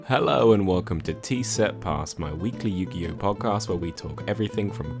Hello and welcome to T-Set Pass, my weekly Yu-Gi-Oh! Podcast where we talk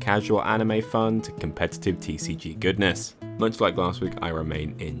everything from casual anime fun to competitive TCG goodness. Much like last week, I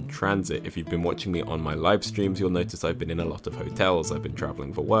remain in transit. If you've been watching me on my live streams, you'll notice I've been in a lot of hotels. I've been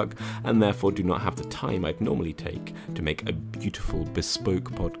travelling for work and therefore do not have the time I'd normally take to make a beautiful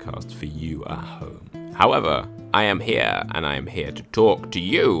bespoke podcast for you at home. However, I am here, and I am here to talk to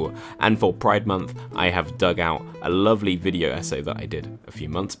you, and for Pride Month, I have dug out a lovely video essay that I did a few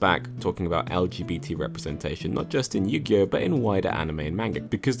months back, talking about LGBT representation, not just in Yu-Gi-Oh, but in wider anime and manga,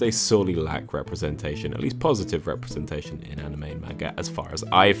 because they sorely lack representation, at least positive representation in anime and manga, as far as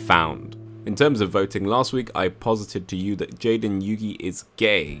I've found. In terms of voting, last week I posited to you that Jaden Yugi is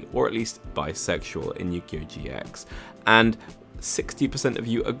gay, or at least bisexual in Yu-Gi-Oh! GX, and 60% of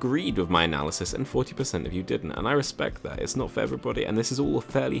you agreed with my analysis and 40% of you didn't, and I respect that. It's not for everybody, and this is all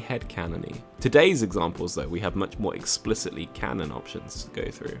fairly headcanon-y. Today's examples, though, we have much more explicitly canon options to go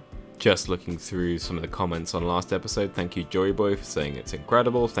through. Just looking through some of the comments on last episode, thank you Joryboy for saying it's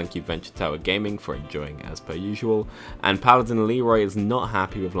incredible, thank you Venture Tower Gaming for enjoying as per usual, and Paladin Leroy is not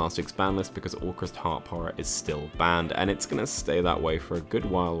happy with last week's ban list because Orchrist Harp Horror is still banned, and it's gonna stay that way for a good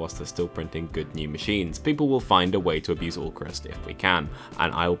while whilst they're still printing good new machines. People will find a way to abuse Orchrist if we can,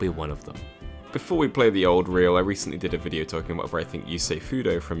 and I will be one of them. Before we play the old reel, I recently did a video talking about whether I think Yusei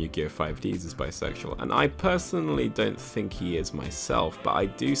Fudo from Yu-Gi-Oh! 5Ds is bisexual, and I personally don't think he is myself, but I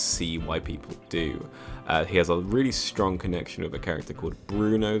do see why people do. He has a really strong connection with a character called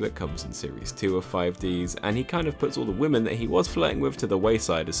Bruno that comes in Series 2 of 5Ds, and he kind of puts all the women that he was flirting with to the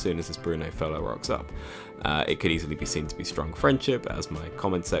wayside as soon as this Bruno fellow rocks up. It could easily be seen to be strong friendship, as my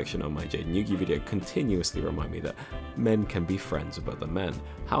comment section on my Jaden Yugi video continuously remind me that men can be friends with other men.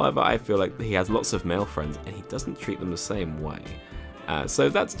 However, I feel like he has lots of male friends and he doesn't treat them the same way. So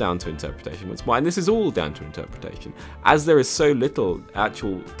that's down to interpretation once more, and this is all down to interpretation. As there is so little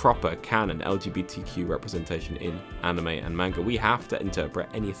actual proper canon LGBTQ representation in anime and manga, we have to interpret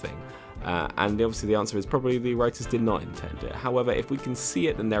anything. And obviously the answer is probably the writers did not intend it. However, if we can see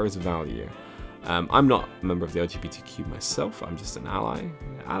it, then there is value. I'm not a member of the LGBTQ myself, I'm just an ally.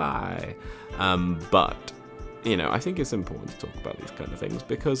 But you know, I think it's important to talk about these kind of things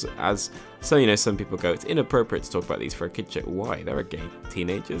because some people go, it's inappropriate to talk about these for a kid show. Why? There are gay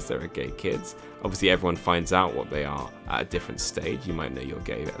teenagers, there are gay kids. Obviously everyone finds out what they are at a different stage. You might know you're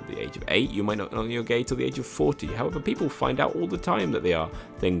gay at the age of 8, you might not know you're gay till the age of 40. However, people find out all the time that they are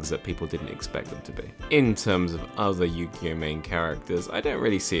things that people didn't expect them to be. In terms of other Yu-Gi-Oh! Main characters, I don't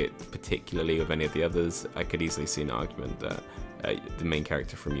really see it particularly with any of the others. I could easily see an argument that the main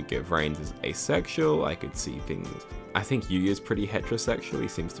character from Yu-Gi-Oh! Vrains is asexual. I could see things. I think Yu is pretty heterosexual. He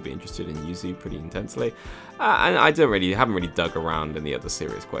seems to be interested in Yuzu pretty intensely. And I haven't really dug around in the other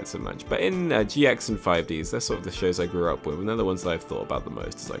series quite so much. But in GX and 5Ds, they're sort of the shows I grew up with, and they're the ones that I've thought about the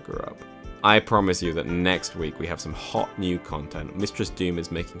most as I grew up. I promise you that next week we have some hot new content. Mistress Doom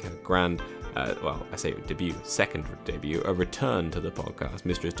is making her grand, second debut, a return to the podcast.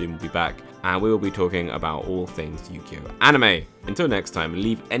 Mistress Doom will be back, and we will be talking about all things Yu-Gi-Oh! Anime. Until next time,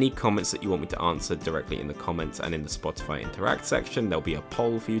 leave any comments that you want me to answer directly in the comments and in the Spotify Interact section. There'll be a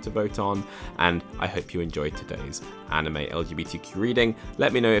poll for you to vote on, and I hope you enjoyed today's anime LGBTQ reading.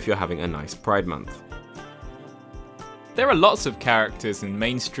 Let me know if you're having a nice Pride Month. There are lots of characters in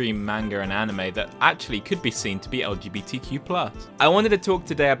mainstream manga and anime that actually could be seen to be LGBTQ+. I wanted to talk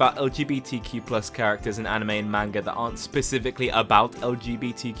today about LGBTQ+ characters in anime and manga that aren't specifically about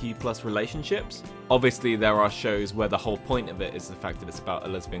LGBTQ+ relationships. Obviously, there are shows where the whole point of it is the fact that it's about a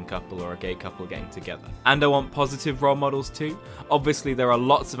lesbian couple or a gay couple getting together. And I want positive role models too. Obviously, there are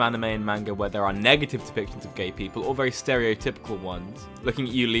lots of anime and manga where there are negative depictions of gay people, or very stereotypical ones. Looking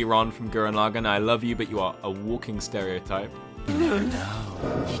at you, Liron from Gurren Lagann, I love you, but you are a walking stereotype. You never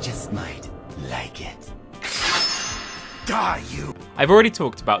know, he just might like it. Die, you! I've already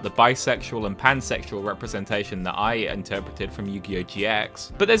talked about the bisexual and pansexual representation that I interpreted from Yu-Gi-Oh!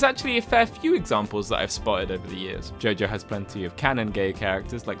 GX, but there's actually a fair few examples that I've spotted over the years. JoJo has plenty of canon gay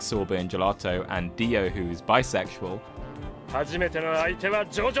characters like Sorbet and Gelato, and Dio, who's bisexual.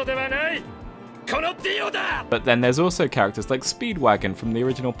 But then there's also characters like Speedwagon from the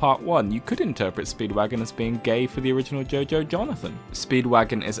original Part 1. You could interpret Speedwagon as being gay for the original JoJo Jonathan.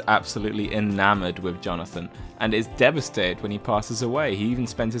 Speedwagon is absolutely enamored with Jonathan, and is devastated when he passes away. He even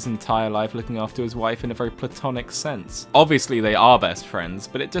spends his entire life looking after his wife in a very platonic sense. Obviously they are best friends,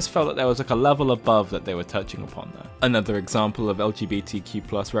 but it just felt that there was like a level above that they were touching upon there. Another example of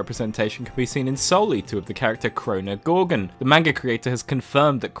LGBTQ+ representation can be seen in Soul Eater with the character Krona Gorgon. The manga creator has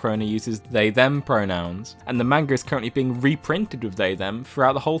confirmed that Krona uses they-them pronouns, and the manga is currently being reprinted with they-them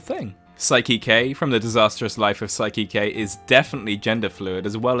throughout the whole thing. Psyche K from The Disastrous Life of Psyche K is definitely gender fluid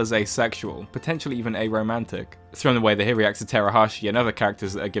as well as asexual, potentially even aromantic. Thrown away that he reacts to Terahashi and other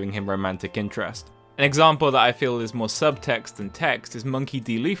characters that are giving him romantic interest. An example that I feel is more subtext than text is Monkey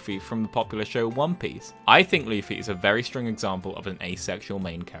D. Luffy from the popular show One Piece. I think Luffy is a very strong example of an asexual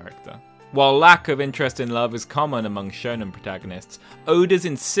main character. While lack of interest in love is common among shonen protagonists, Oda's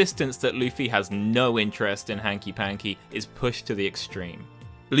insistence that Luffy has no interest in hanky-panky is pushed to the extreme.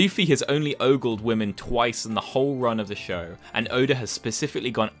 Luffy has only ogled women twice in the whole run of the show, and Oda has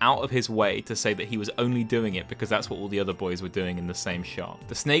specifically gone out of his way to say that he was only doing it because that's what all the other boys were doing in the same shot.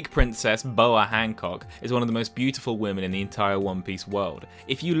 The Snake Princess, Boa Hancock, is one of the most beautiful women in the entire One Piece world.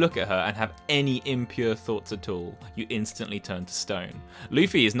 If you look at her and have any impure thoughts at all, you instantly turn to stone.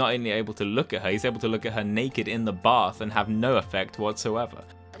 Luffy is not only able to look at her, he's able to look at her naked in the bath and have no effect whatsoever.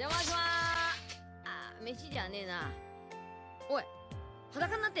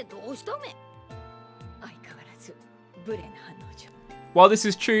 While this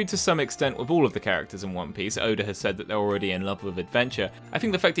is true to some extent with all of the characters in One Piece, Oda has said that they're already in love with adventure. I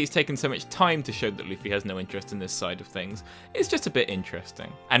think the fact that he's taken so much time to show that Luffy has no interest in this side of things is just a bit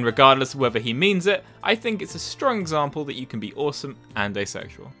interesting. And regardless of whether he means it, I think it's a strong example that you can be awesome and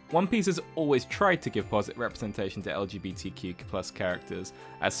asexual. One Piece has always tried to give positive representation to LGBTQ+ characters,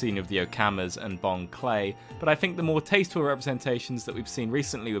 as seen with the Okamas and Bon Clay, but I think the more tasteful representations that we've seen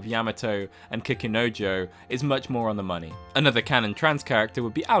recently with Yamato and Kikunojo is much more on the money. Another canon trans character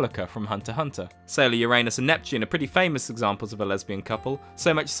would be Alaka from Hunter x Hunter. Sailor Uranus and Neptune are pretty famous examples of a lesbian couple,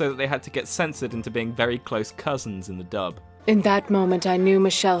 so much so that they had to get censored into being very close cousins in the dub. In that moment, I knew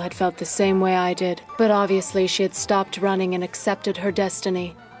Michelle had felt the same way I did, but obviously she had stopped running and accepted her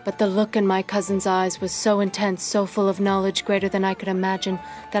destiny. But the look in my cousin's eyes was so intense, so full of knowledge greater than I could imagine,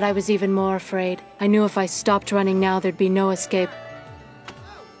 that I was even more afraid. I knew if I stopped running now, there'd be no escape.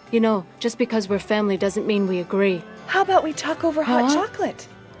 You know, just because we're family doesn't mean we agree. How about we talk over hot chocolate?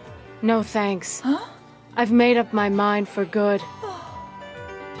 No thanks. Huh? I've made up my mind for good.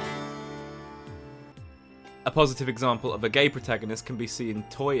 A positive example of a gay protagonist can be seen in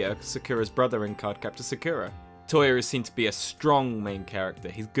Toya, Sakura's brother in Cardcaptor Sakura. Toya is seen to be a strong main character.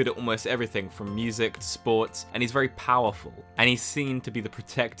 He's good at almost everything from music to sports, and he's very powerful. And he's seen to be the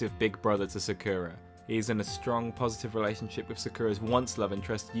protective big brother to Sakura. He's in a strong, positive relationship with Sakura's once love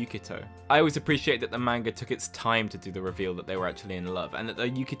interest, Yukito. I always appreciate that the manga took its time to do the reveal that they were actually in love, and that the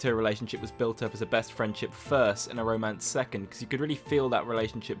Yukito relationship was built up as a best friendship first and a romance second, because you could really feel that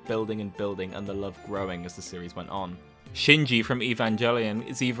relationship building and building and the love growing as the series went on. Shinji from Evangelion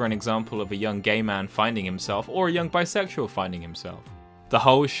is either an example of a young gay man finding himself, or a young bisexual finding himself. The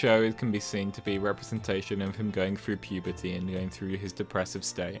whole show can be seen to be a representation of him going through puberty and going through his depressive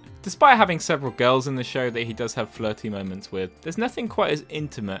state. Despite having several girls in the show that he does have flirty moments with, there's nothing quite as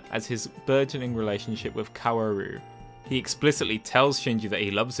intimate as his burgeoning relationship with Kaworu. He explicitly tells Shinji that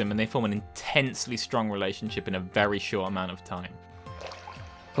he loves him, and they form an intensely strong relationship in a very short amount of time.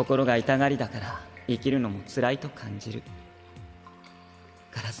 心が痛がりだから生きるのも辛いと感じる。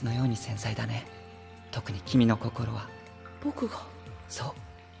ガラスのように繊細だね。特に君の心は。僕が。そう。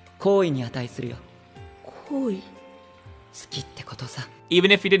好意に値するよ。好意。好きってことさ。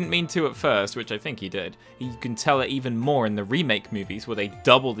Even if he didn't mean to at first, which I think he did, you can tell it even more in the remake movies where they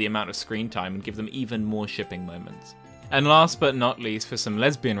double the amount of screen time and give them even more shipping moments. And last but not least, for some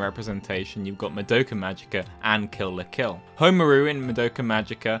lesbian representation, you've got Madoka Magica and Kill la Kill. Homaru in Madoka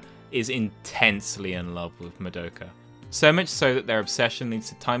Magica is intensely in love with Madoka. So much so that their obsession leads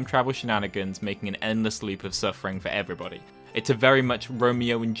to time travel shenanigans, making an endless loop of suffering for everybody. It's a very much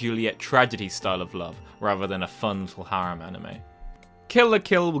Romeo and Juliet tragedy style of love, rather than a fun little harem anime. Kill la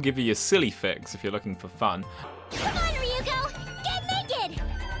Kill will give you your silly fix if you're looking for fun. Come on, Ryuko! Get naked!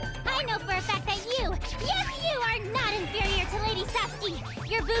 I know for a fact that you, yes you, are not inferior to Lady Sasuke!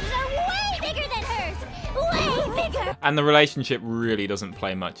 Your boobs are way bigger than hers! Way bigger! And the relationship really doesn't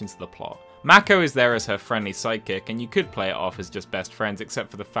play much into the plot. Mako is there as her friendly sidekick, and you could play it off as just best friends, except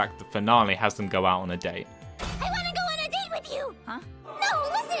for the fact the finale has them go out on a date. I want to go on a date with you! Huh? No,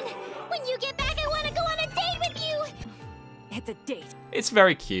 listen! When you get back, I want to go on a date with you! It's a date. It's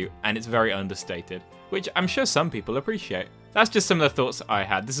very cute, and it's very understated, which I'm sure some people appreciate. That's just some of the thoughts I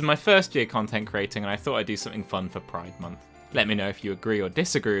had. This is my first year content creating, and I thought I'd do something fun for Pride Month. Let me know if you agree or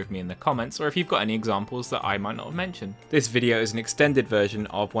disagree with me in the comments, or if you've got any examples that I might not have mentioned. This video is an extended version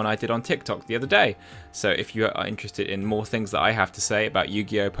of one I did on TikTok the other day, so if you are interested in more things that I have to say about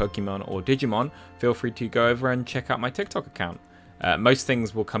Yu-Gi-Oh!, Pokemon, or Digimon, feel free to go over and check out my TikTok account. Most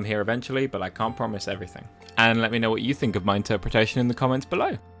things will come here eventually, but I can't promise everything. And let me know what you think of my interpretation in the comments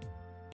below.